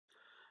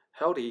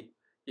Howdy,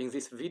 in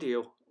this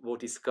video we'll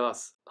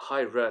discuss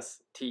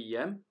high-res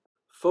TEM,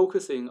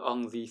 focusing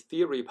on the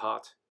theory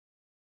part.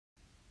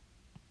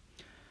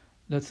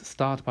 Let's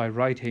start by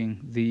writing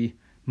the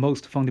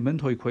most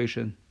fundamental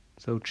equation.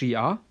 So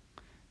GR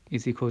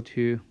is equal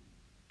to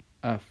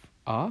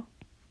FR,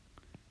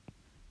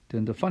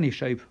 then the funny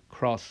shape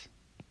cross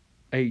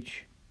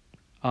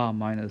HR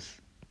minus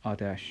R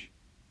dash.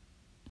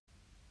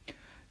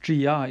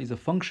 GR is a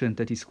function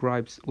that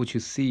describes what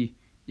you see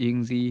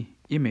in the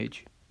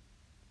image.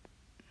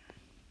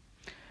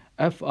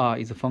 FR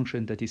is a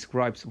function that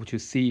describes what you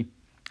see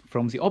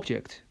from the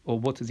object, or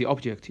what the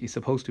object is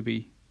supposed to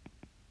be.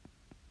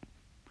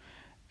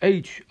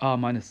 HR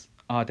minus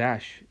R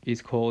dash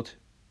is called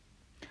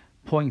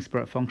point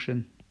spread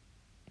function.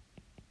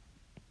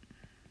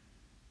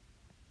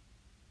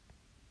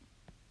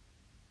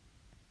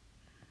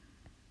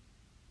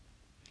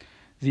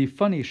 The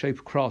funny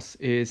shape cross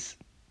is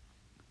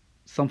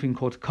something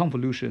called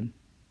convolution.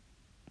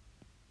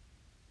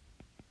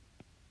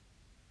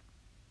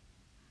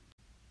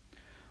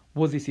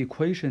 What this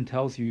equation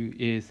tells you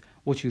is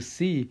what you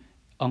see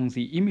on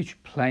the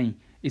image plane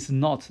is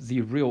not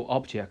the real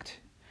object.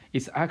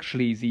 It's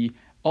actually the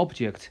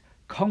object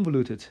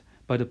convoluted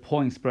by the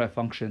point spread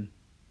function.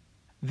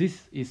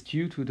 This is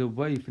due to the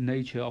wave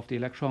nature of the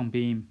electron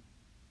beam.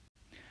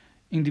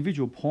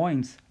 Individual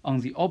points on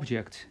the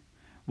object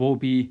will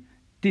be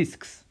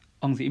disks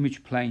on the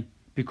image plane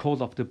because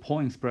of the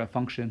point spread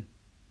function.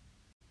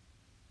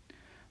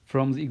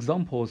 From the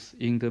examples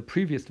in the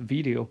previous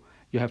video,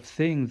 you have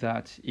seen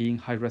that in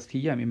high-res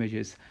TEM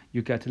images,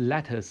 you get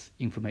lattice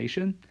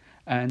information,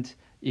 and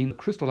in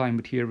crystalline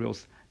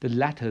materials, the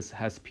lattice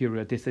has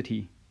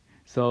periodicity.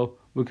 So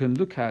we can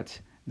look at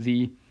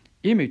the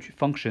image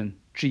function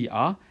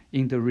GR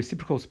in the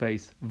reciprocal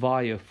space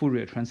via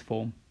Fourier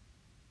transform.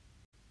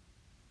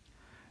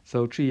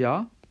 So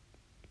GR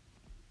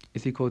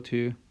is equal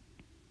to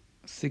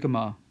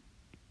sigma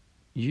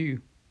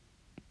U,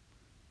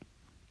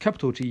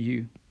 capital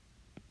GU,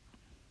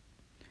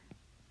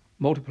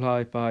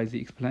 multiplied by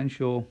the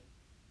exponential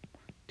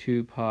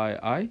 2 pi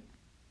I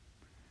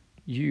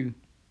U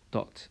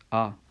dot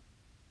R,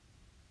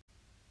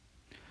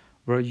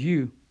 where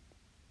U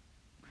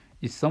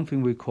is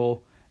something we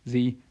call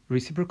the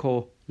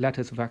reciprocal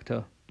lattice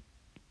vector.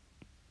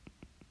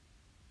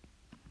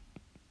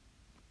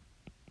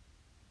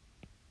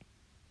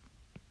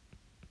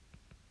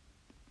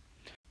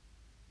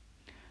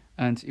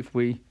 And if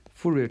we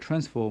Fourier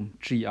transform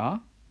GR,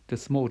 the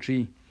small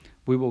g,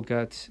 we will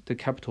get the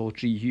capital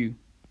GU.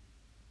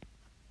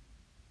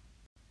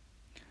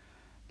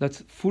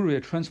 Let's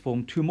Fourier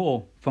transform two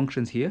more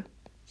functions here.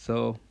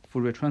 So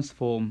Fourier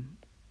transform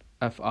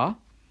FR,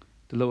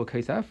 the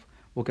lowercase f,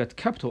 will get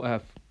capital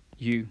F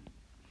U.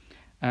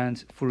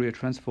 And Fourier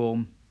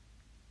transform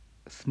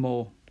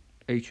small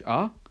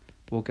HR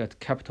will get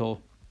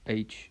capital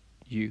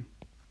HU.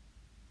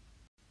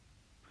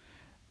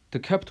 The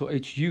capital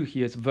HU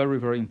here is very,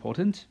 very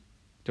important.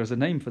 There's a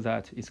name for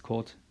that. It's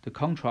called the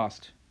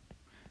contrast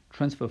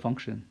transfer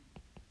function.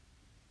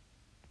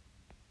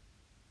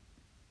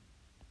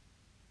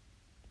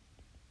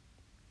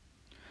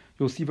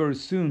 You'll see very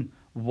soon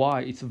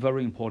why it's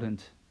very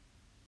important.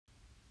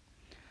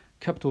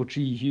 Capital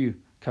GU,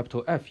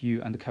 capital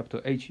FU, and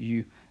capital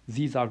HU,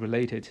 these are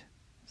related.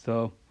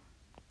 So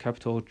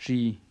capital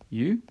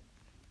GU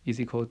is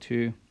equal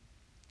to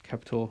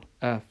capital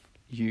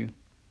FU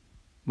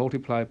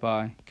multiplied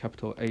by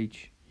capital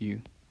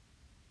HU.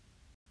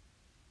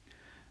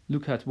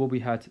 Look at what we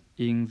had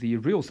in the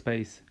real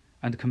space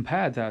and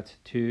compare that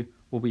to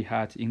what we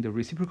had in the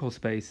reciprocal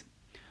space.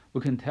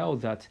 We can tell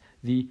that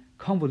the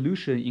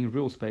convolution in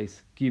real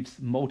space gives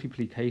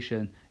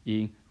multiplication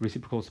in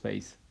reciprocal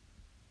space.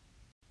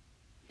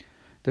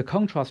 The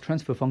contrast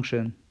transfer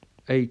function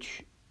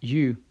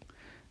HU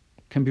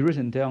can be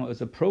written down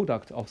as a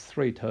product of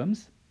three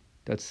terms.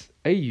 That's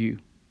AU,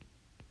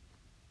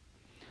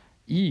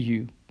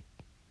 EU,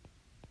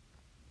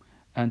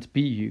 and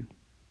BU.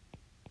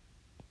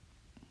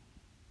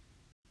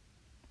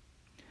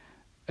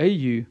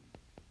 AU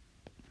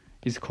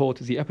is called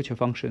the aperture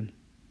function.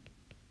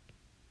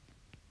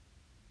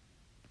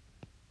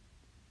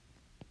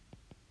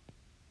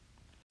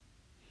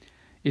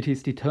 It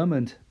is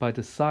determined by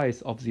the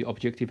size of the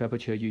objective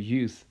aperture you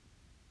use.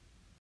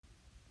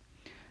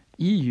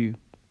 EU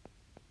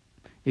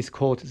is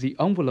called the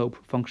envelope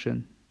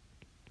function.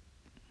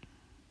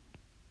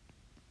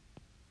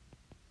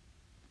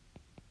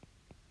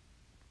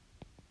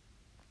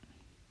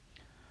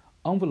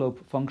 Envelope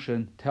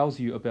function tells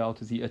you about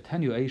the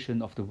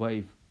attenuation of the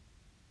wave.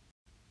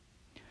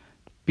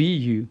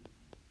 BU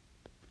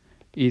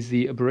is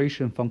the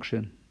aberration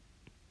function.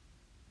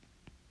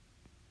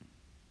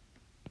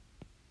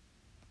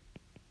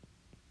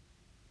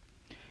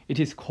 It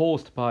is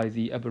caused by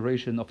the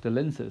aberration of the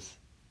lenses.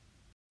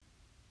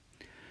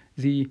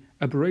 The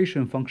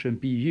aberration function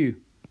BU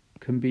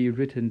can be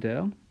written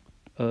down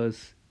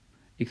as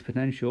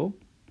exponential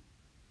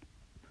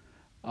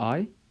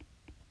I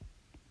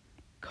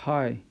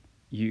chi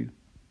u.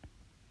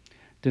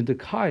 Then the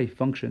chi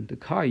function, the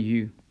chi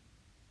u,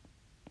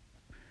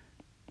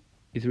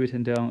 is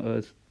written down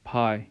as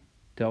pi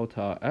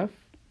delta f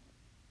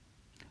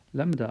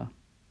lambda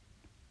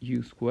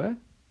u square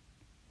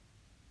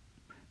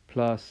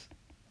plus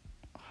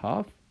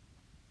half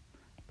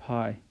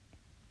pi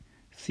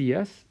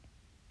cs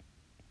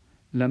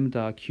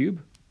lambda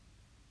cube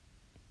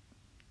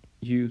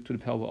u to the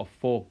power of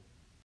 4.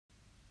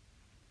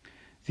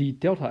 The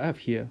delta f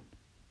here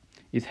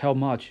is how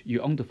much you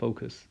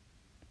underfocus.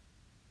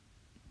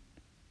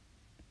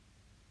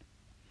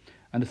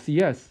 And the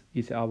cs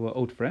is our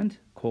old friend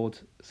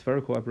called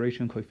spherical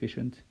aberration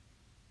coefficient.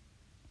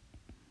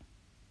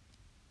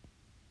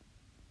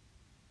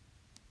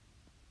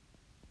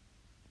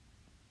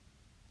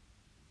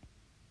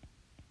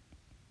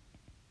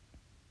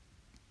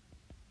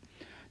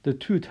 The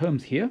two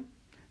terms here,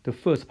 the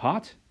first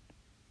part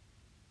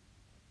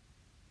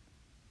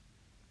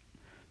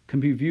can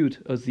be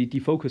viewed as the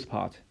defocus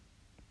part.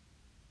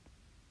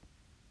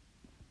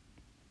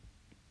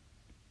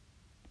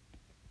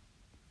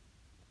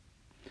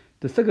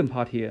 The second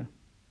part here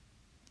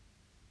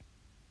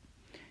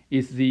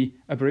is the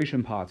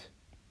aberration part.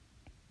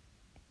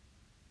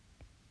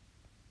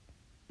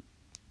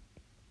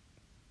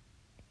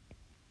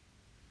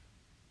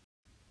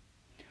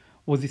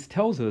 What this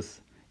tells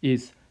us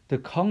is the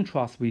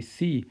contrast we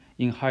see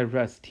in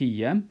high-res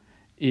TEM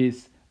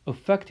is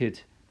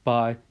affected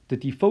by the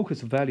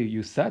defocus value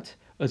you set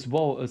as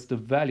well as the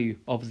value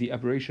of the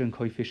aberration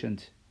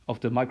coefficient of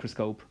the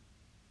microscope.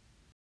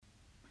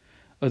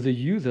 As a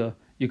user,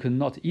 you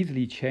cannot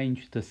easily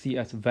change the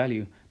CS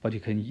value, but you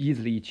can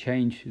easily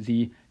change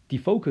the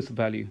defocus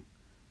value.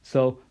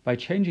 So by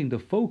changing the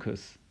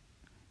focus,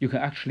 you can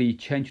actually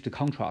change the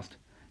contrast.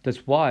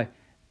 That's why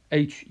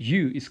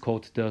HU is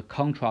called the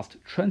contrast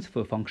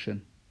transfer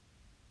function.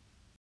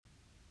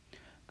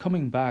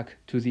 Coming back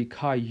to the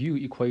chi u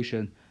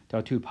equation, there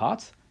are two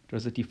parts.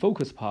 There's the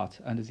defocus part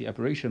and the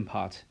aberration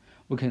part.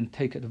 We can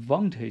take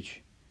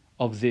advantage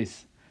of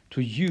this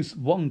to use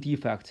one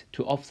defect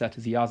to offset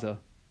the other.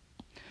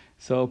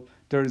 So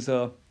there's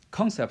a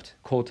concept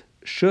called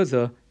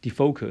Scherzer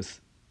defocus.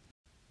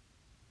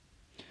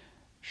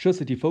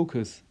 Scherzer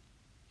defocus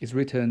is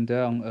written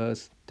down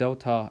as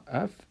delta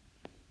f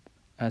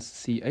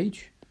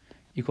SCH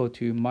equal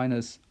to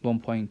minus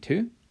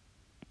 1.2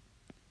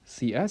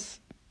 CS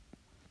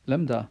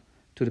lambda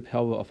to the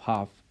power of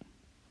half.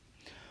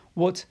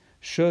 What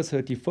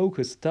Scherzer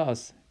defocus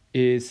does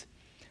is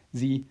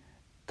the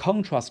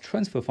contrast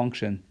transfer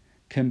function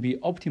can be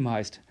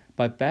optimized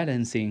by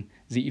balancing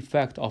the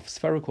effect of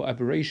spherical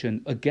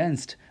aberration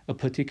against a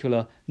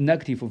particular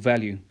negative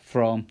value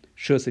from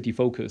Scherzer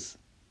defocus.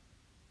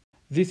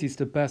 This is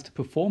the best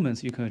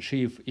performance you can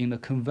achieve in a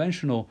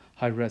conventional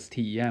high-res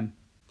TEM.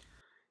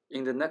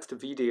 In the next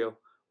video,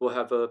 we'll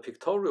have a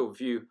pictorial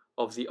view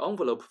of the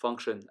envelope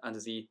function and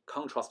the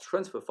contrast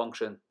transfer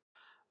function.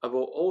 I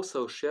will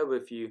also share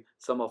with you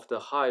some of the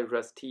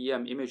high-res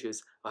TEM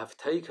images I have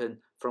taken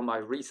from my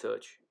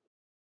research.